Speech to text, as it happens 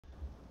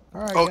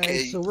All right,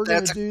 Okay, guys. So we're gonna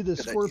that's a do the good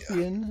idea.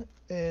 scorpion,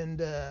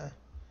 and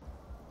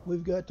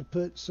we've got to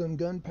put some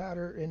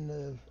gunpowder in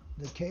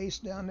the case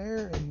down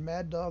there, and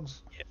Mad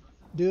Dog's Yep.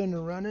 doing the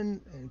running,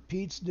 and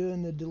Pete's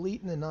doing the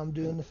deleting, and I'm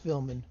doing the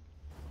filming.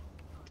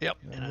 Yep.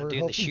 And And I'm we're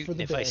doing the hoping for shooting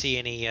the if I see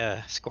best. any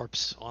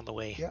scorps on the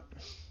way. Yep.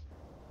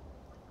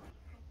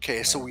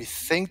 Okay, so we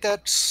think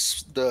that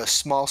the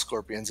small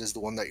scorpions is the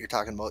one that you're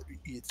talking about.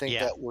 You think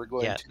Yeah. that we're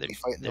going Yeah. to be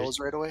fighting There's those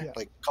right away? Yeah.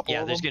 Like a couple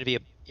yeah. of There's them?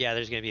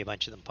 gonna be a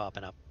bunch of them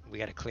popping up. We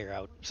got to clear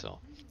out. So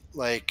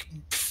Like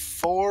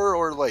 4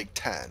 or like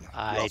 10?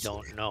 I roughly?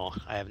 don't know.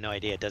 I have no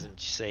idea. It doesn't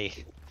say.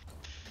 It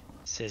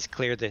says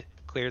clear the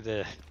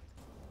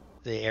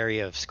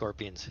area of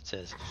scorpions. It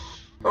says.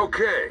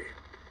 Okay,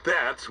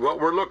 that's what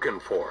we're looking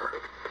for.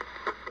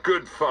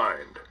 Good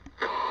find.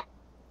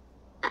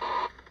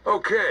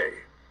 Okay,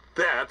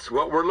 that's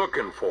what we're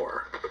looking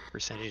for.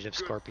 Percentage of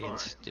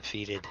scorpions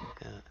defeated.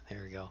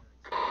 There we go.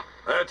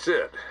 That's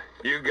it.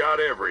 You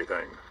got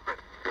everything.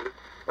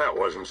 That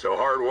wasn't so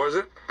hard, was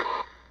it?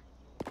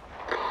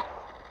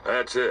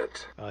 That's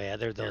it. Oh yeah,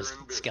 they're those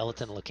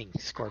skeleton-looking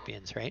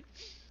scorpions, right?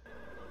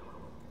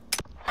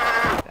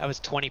 That was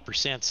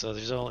 20%, so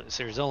there's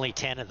only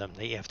 10 of them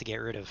that you have to get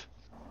rid of.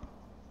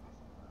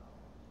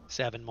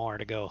 7 more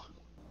to go.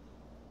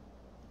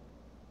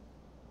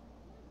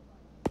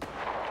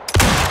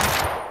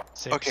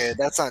 Six. Okay,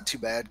 that's not too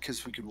bad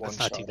because we could one That's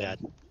shot. not too bad.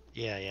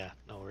 Yeah,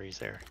 no worries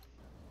there.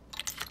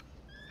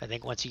 I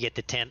think once you get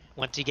the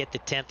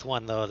 10th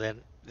one though,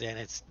 then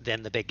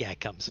the big guy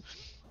comes.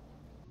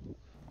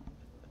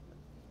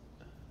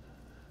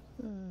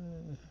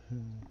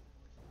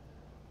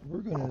 We're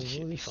gonna Should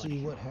be really funny.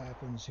 see what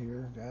happens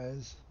here,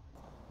 guys.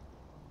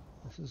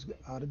 This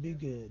ought to be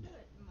good.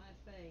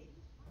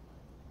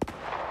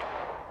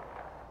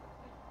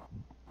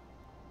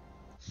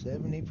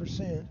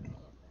 %70.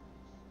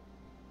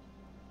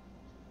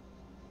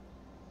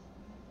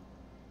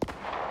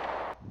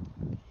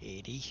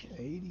 80.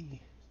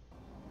 80.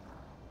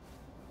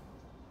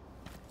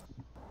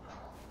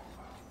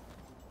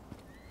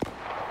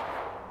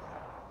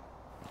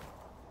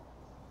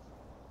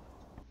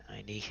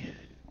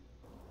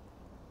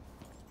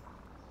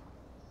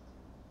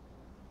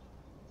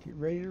 Get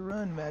ready to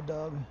run, Mad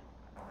Dog.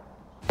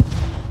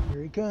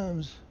 Here he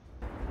comes.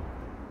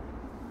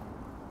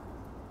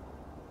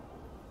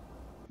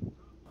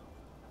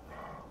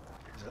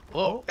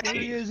 Oh, there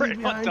he is. He's right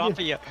on behind top of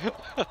you.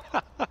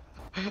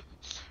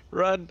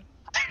 Run.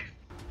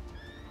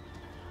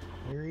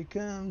 Here he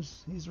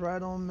comes. He's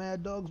right on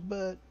Mad Dog's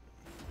butt.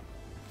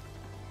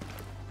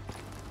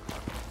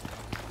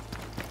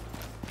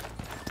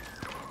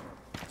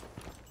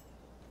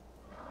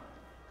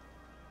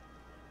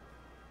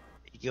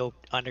 You go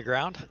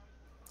underground?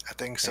 I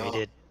think So so. he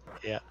did.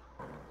 Yeah.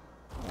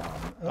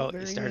 Oh,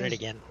 he started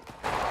again.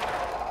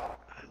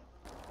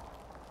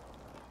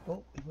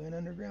 Oh, he went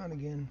underground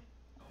again.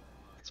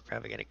 It's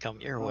probably gonna come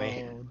your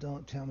way. Oh,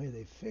 don't tell me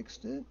they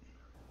fixed it.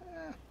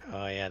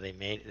 Oh yeah, they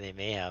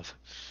may have.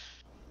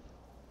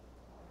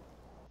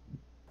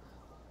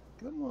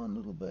 Come on,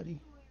 little buddy.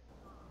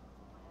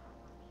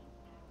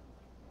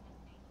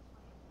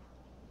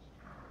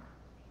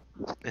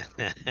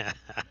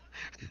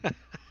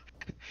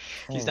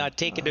 He's not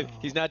taking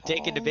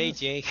the bait,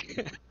 Jay.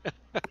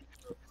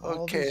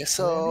 Okay,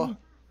 so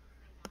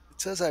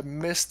it says I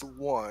missed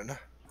one.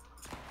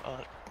 Oh,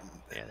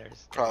 yeah,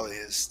 there's Probably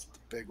is the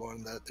big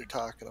one that they're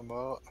talking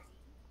about.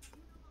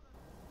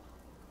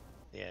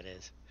 Yeah, it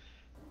is.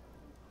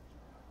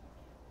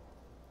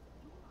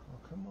 Oh,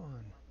 come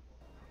on.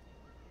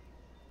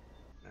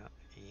 No,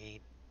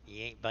 he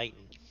ain't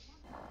biting.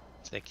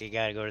 It's like you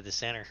gotta go to the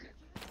center.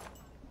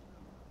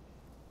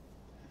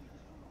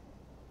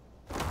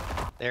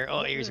 There.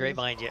 Oh, he was right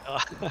behind you. Oh.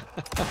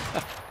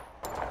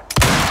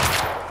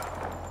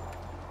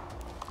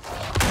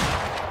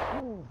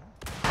 Oh.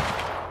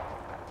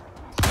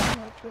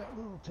 Snap that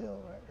little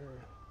tail right there.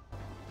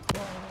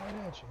 Flying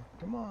right at you.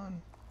 Come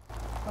on.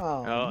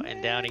 Oh,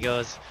 and down he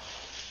goes.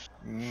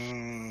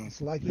 It's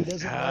like he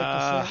doesn't like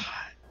the sand.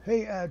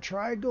 Hey,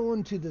 try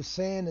going to the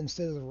sand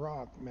instead of the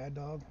rock, Mad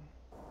Dog.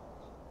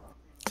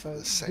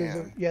 The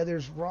sand. Yeah,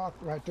 there's rock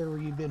right there where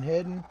you've been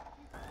heading.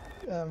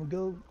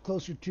 Go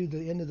closer to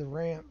the end of the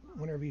ramp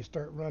whenever you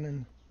start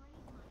running.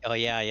 Oh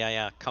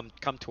yeah. Come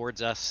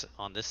towards us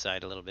on this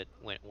side a little bit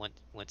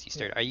once you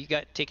start. Are you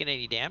taking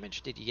any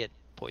damage? Did you get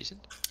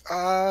poisoned?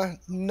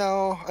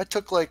 No, I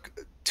took like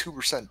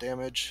 2%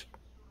 damage.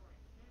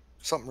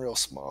 Something real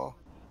small.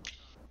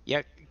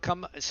 Yeah,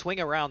 come swing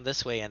around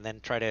this way and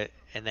then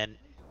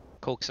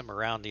coax them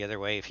around the other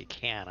way if you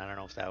can. I don't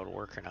know if that would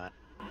work or not.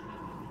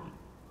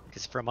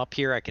 Because from up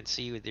here I can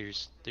see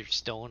there's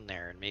stone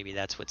there, and maybe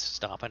that's what's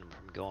stopping them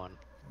from going.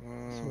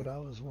 That's what I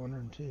was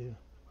wondering too.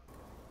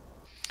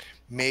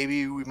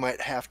 Maybe we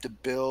might have to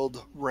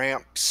build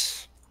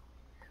ramps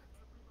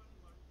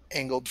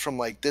angled from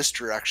like this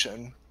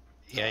direction.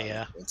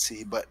 Yeah. Let's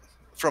see, but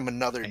from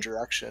another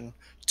direction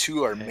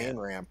to our main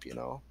ramp, you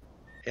know.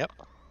 Yep.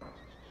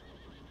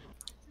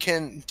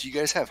 Do you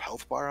guys have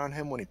health bar on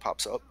him when he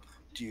pops up?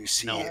 Do you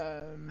see? No,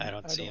 I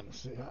don't see him.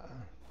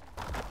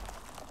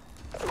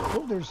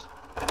 Oh, there's...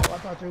 Oh, I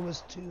thought there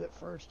was 2 at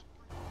first.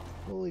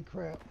 Holy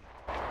crap.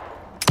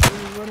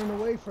 You're running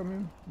away from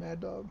him, Mad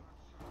Dog.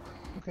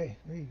 Okay,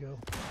 there you go.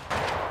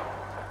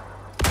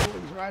 Oh,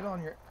 he's right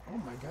on your... Oh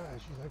my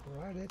gosh, he's like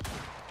right at you.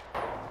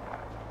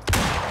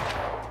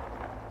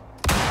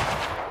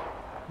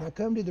 Now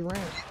come to the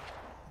ramp.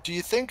 Do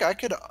you think I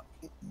could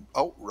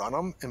outrun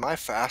him? Am I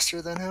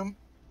faster than him?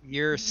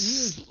 You're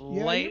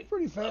Yeah, you're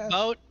pretty fast.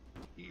 about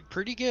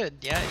pretty good.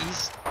 Yeah,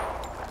 he's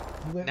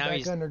He went now back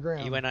he's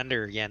underground. he went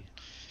under again.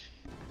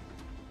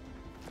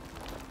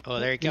 Oh,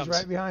 there he He's comes.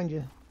 right behind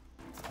you.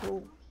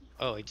 Oh,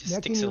 Oh, he just now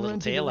sticks can a you little run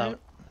to the tail out.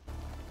 ramp?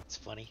 It's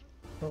funny.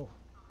 Oh,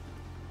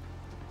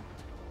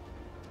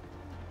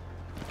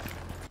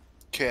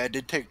 Okay, I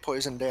did take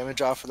poison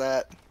damage off of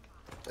that.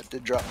 That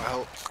did drop my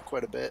health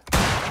quite a bit.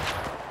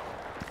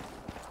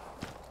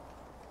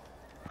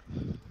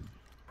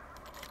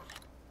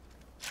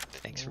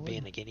 Thanks for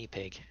being a guinea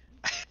pig.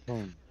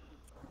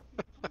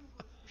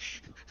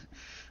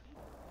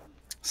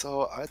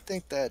 So I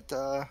think that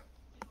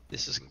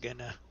This isn't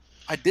gonna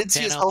I did see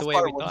pan his out health the way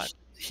bar we when thought.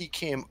 he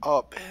came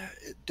up.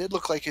 It did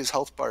look like his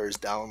health bar is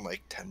down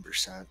like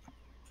 10%.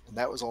 And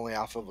that was only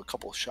off of a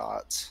couple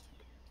shots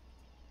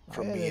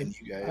from me and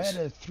you I guys.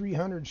 had a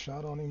 300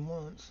 shot on him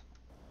once.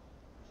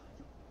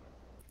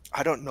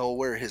 I don't know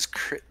where his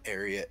crit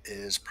area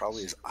is.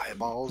 Probably his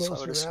eyeballs, I would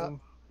Closer out.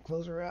 assume.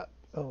 Closer out.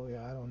 Oh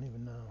yeah, I don't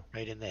even know.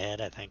 Right in the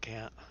head, I think.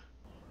 Yeah.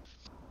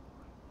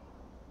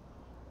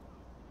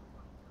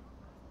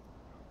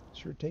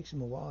 Sure takes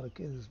him a while to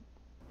get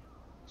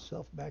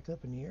himself back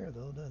up in the air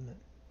though, doesn't it?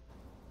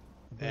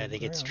 I Above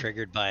think it's ground.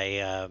 triggered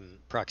by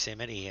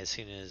proximity as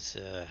soon as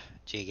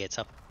Jay gets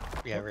up.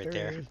 Yeah, Oh, right he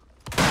there. is.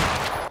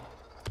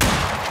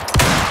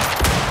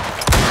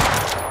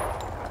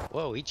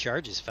 Whoa, he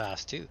charges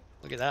fast too.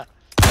 Look at that.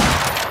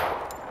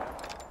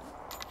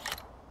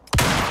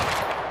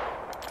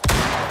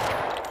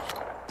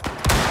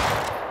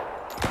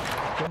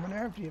 Coming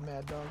after you,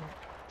 Mad Dog.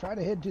 Try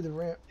to head to the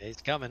ramp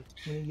He's coming.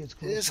 when he gets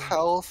closer. His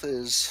health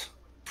is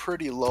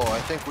pretty low. I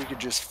think we could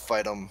just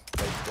fight him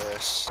like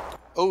this.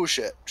 Oh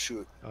shit,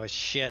 shoot. Oh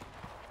shit.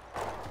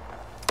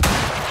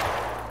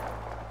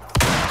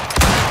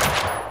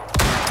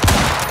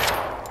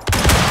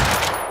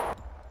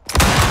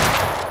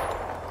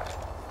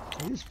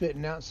 He's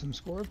spitting out some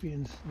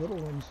scorpions, little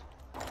ones.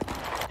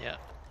 Yeah.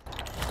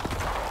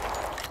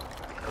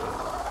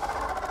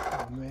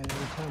 Oh man,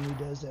 every time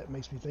he does that, it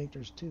makes me think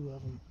there's 2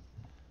 of them.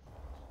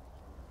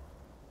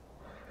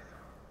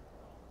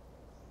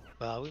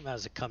 Well, we might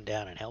as well come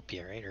down and help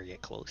you, right? Or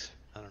get close.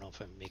 I don't know if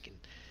I'm making.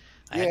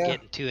 I'm Yeah.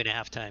 getting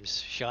 2.5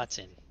 times shots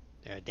in,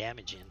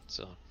 damage in.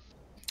 So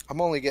I'm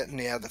only getting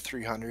the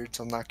 300s.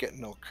 I'm not getting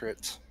no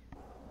crits.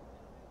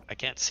 I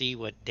can't see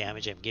what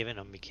damage I'm giving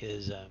him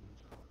because I'm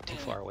too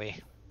far away.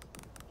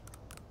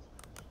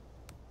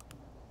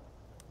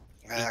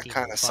 That 18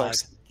 kind and of 5.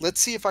 sucks. Let's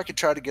see if I could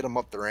try to get him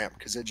up the ramp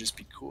because it'd just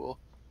be cool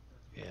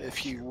Yeah, if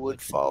he sure would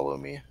follow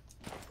me.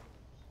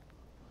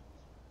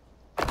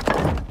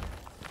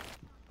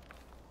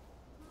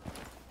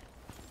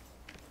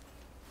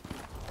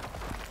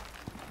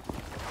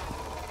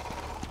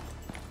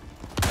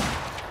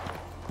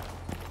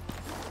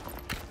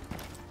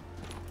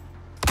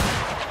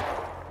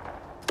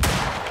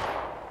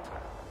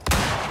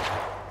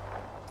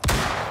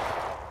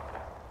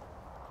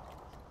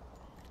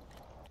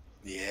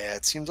 Yeah,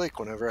 it seems like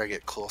whenever I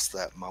get close to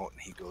that mountain,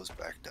 he goes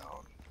back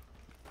down.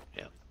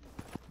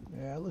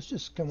 Yeah, let's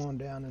just come on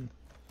down and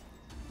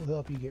we'll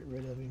help you get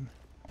rid of him.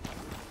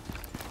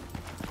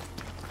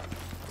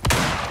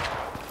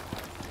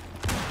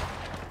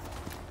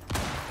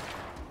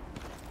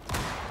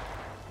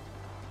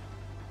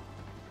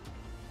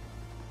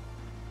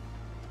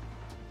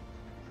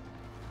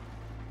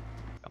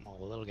 Come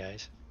on, little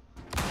guys.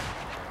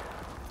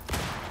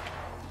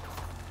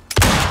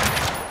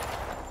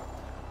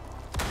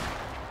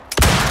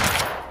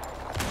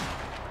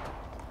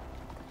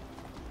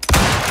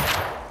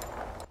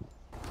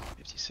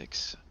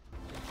 Six.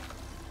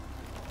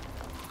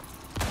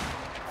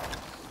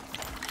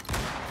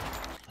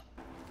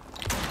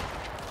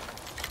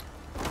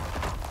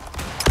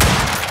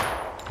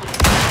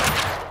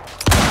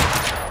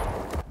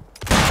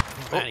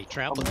 Man, he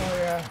trampled me. Oh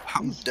yeah,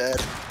 I'm dead.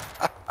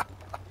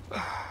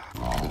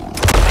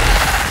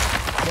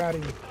 got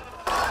him.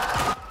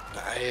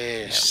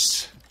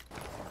 Nice.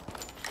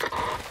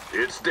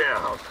 It's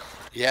down.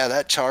 Yeah,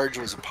 that charge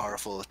was a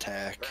powerful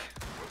attack.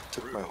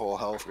 Took my whole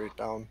health right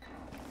down.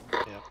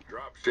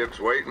 Dropship's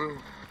waiting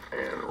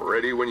and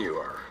ready when you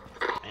are.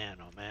 Man,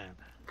 oh man.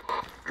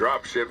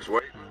 Dropship's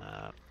waiting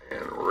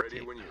and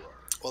ready when you are.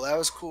 Well, that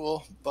was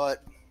cool,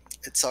 but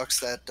it sucks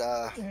that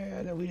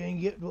Yeah, that we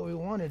didn't get what we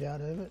wanted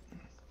out of it.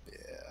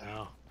 yeah.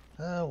 No.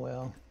 Oh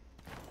well.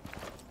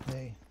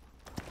 Hey,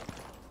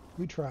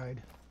 we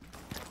tried.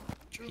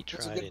 He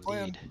That's a tried good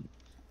plan. indeed.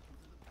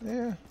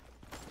 Yeah.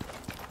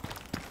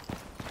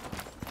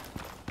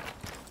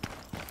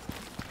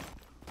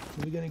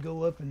 So we're gonna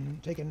go up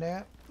and take a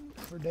nap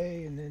for a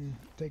day and then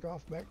take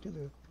off back to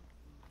the...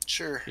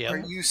 Sure. Yeah, Are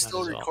you might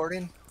still as well.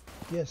 recording?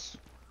 Yes.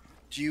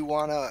 Do you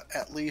want to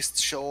at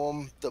least show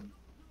them the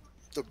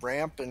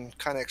ramp and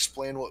kind of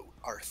explain what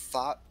our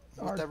thought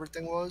with Our,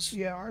 everything was?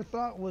 yeah, our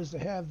thought was to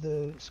have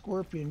the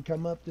Scorpion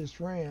come up this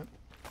ramp,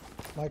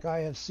 like I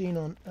have seen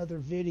on other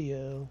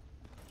video,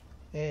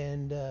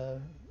 and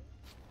the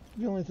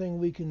only thing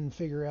we can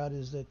figure out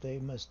is that they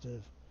must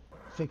have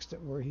fixed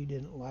it where he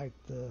didn't like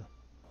the.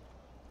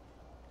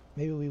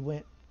 Maybe we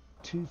went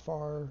too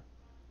far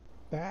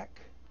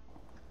back.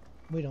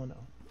 We don't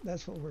know.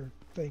 That's what we're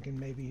thinking.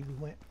 Maybe we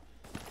went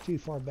too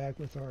far back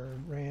with our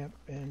ramp,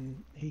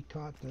 and he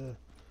caught the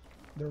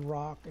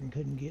rock and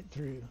couldn't get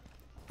through.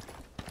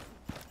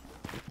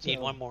 Need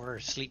So, one more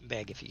sleeping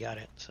bag if you got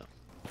it. So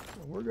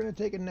we're gonna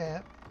take a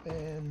nap,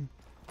 and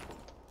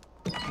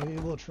maybe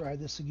we'll try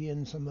this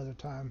again some other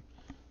time.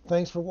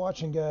 Thanks for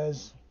watching,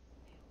 guys.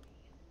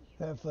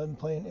 Have fun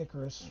playing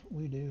Icarus.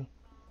 We do.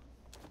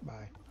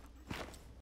 Bye.